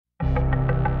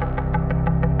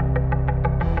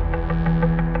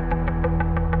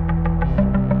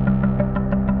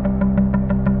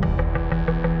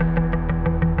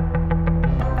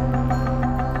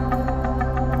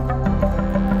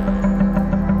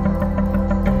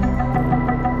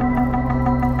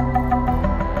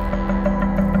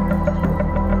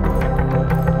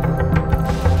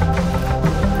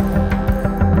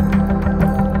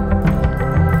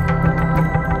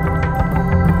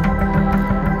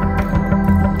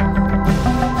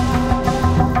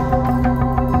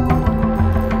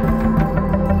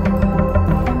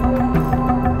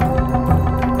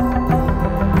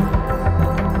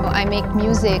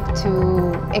music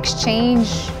to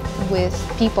exchange with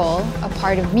people a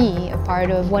part of me, a part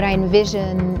of what I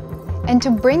envision, and to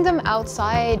bring them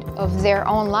outside of their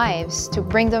own lives, to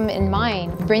bring them in mine,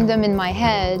 bring them in my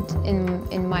head,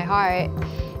 in my heart,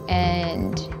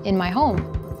 and in my home.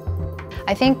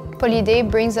 I think Polyday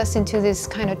brings us into this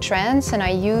kind of trance, and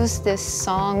I use this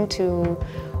song to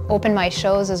open my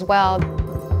shows as well.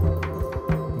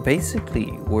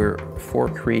 Basically, we're four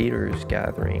creators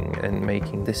gathering and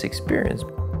making this experience.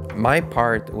 My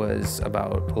part was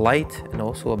about light and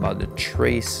also about the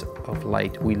trace of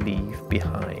light we leave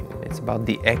behind. It's about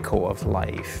the echo of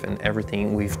life, and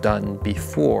everything we've done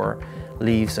before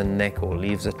leaves an echo,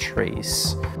 leaves a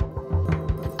trace.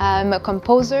 I'm a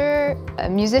composer, a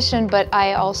musician, but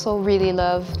I also really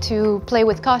love to play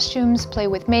with costumes, play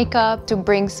with makeup, to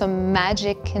bring some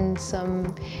magic and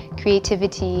some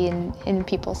creativity in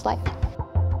people's life.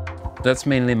 That's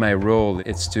mainly my role.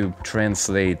 It's to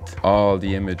translate all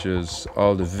the images,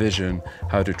 all the vision,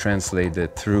 how to translate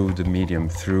it through the medium,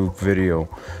 through video,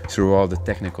 through all the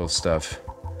technical stuff.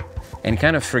 And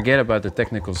kind of forget about the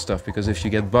technical stuff, because if you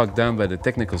get bogged down by the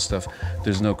technical stuff,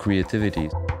 there's no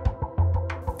creativity.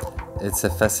 It's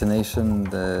a fascination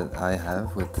that I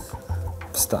have with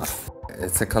stuff.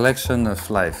 It's a collection of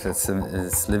life.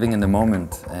 It's living in the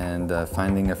moment and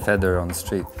finding a feather on the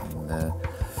street.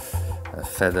 A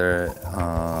feather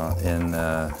in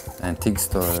an antique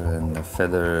store, and a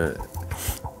feather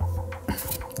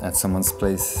at someone's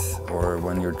place, or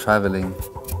when you're traveling.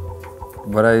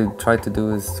 What I try to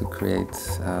do is to create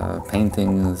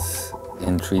paintings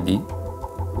in 3D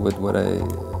with what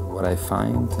I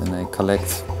find, and I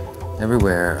collect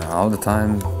everywhere, all the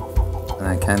time, and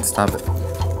I can't stop it.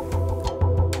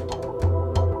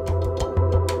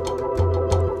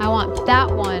 I want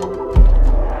that one.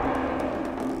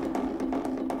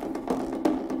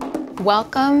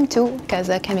 Welcome to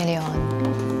Casa Chameleon.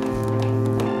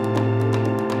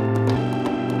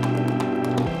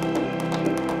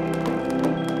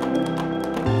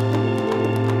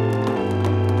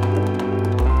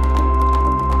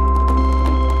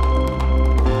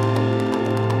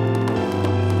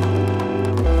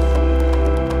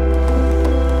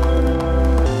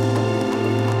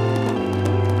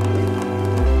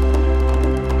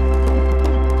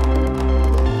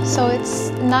 So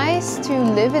it's nice to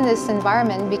live in this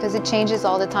environment because it changes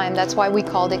all the time. That's why we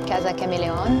called it Casa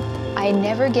Chameleon. I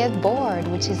never get bored,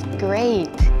 which is great.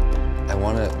 I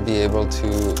want to be able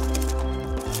to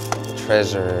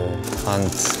treasure,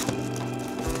 hunt,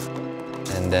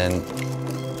 and then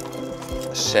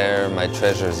share my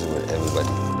treasures with everybody.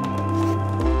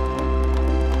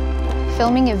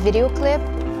 Filming a video clip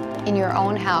in your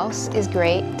own house is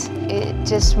great. It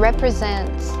just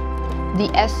represents the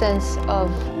essence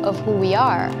of who we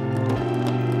are.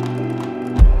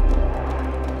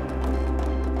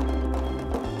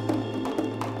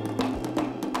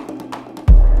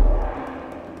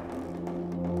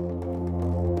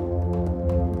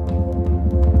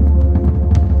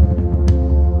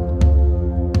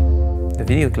 The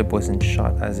video clip wasn't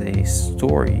shot as a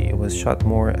story, it was shot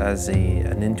more as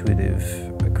an intuitive,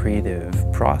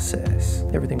 creative process.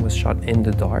 Everything was shot in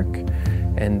the dark,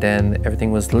 and then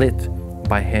everything was lit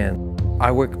by hand.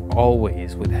 I work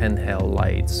always with handheld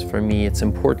lights. For me, it's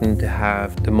important to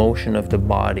have the motion of the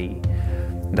body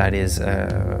that is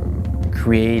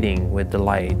creating with the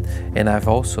light. And I've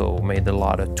also made a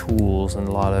lot of tools and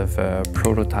a lot of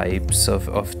prototypes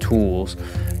of tools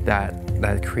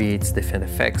that creates different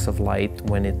effects of light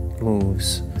when it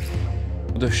moves.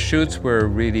 The shoots were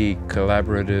really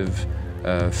collaborative,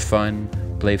 fun,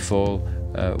 playful.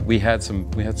 We had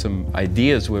some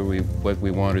ideas what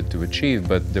we wanted to achieve,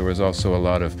 but there was also a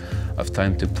lot of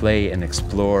time to play and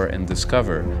explore and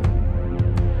discover.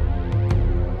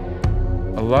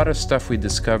 A lot of stuff we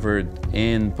discovered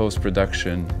in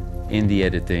post-production, in the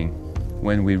editing,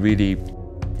 when we really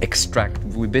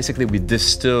we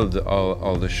distilled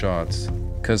all the shots,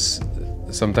 because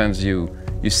sometimes you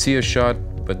see a shot,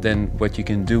 but then what you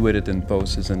can do with it in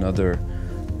post is another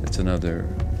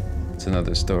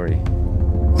story.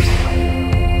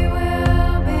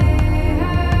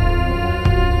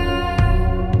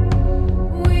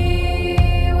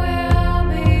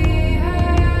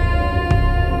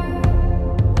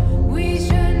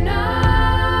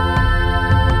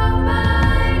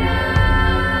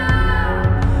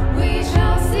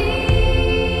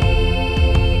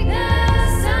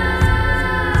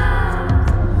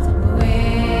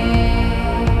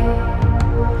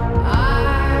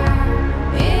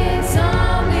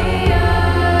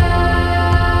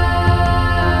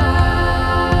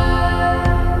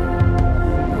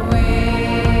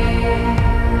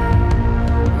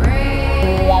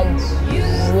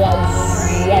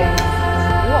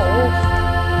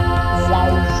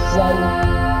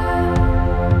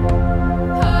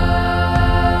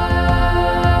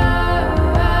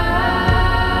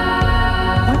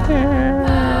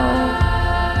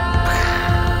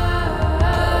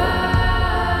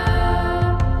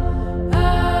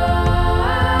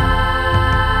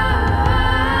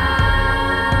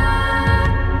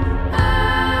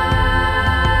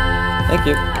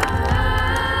 Thank you.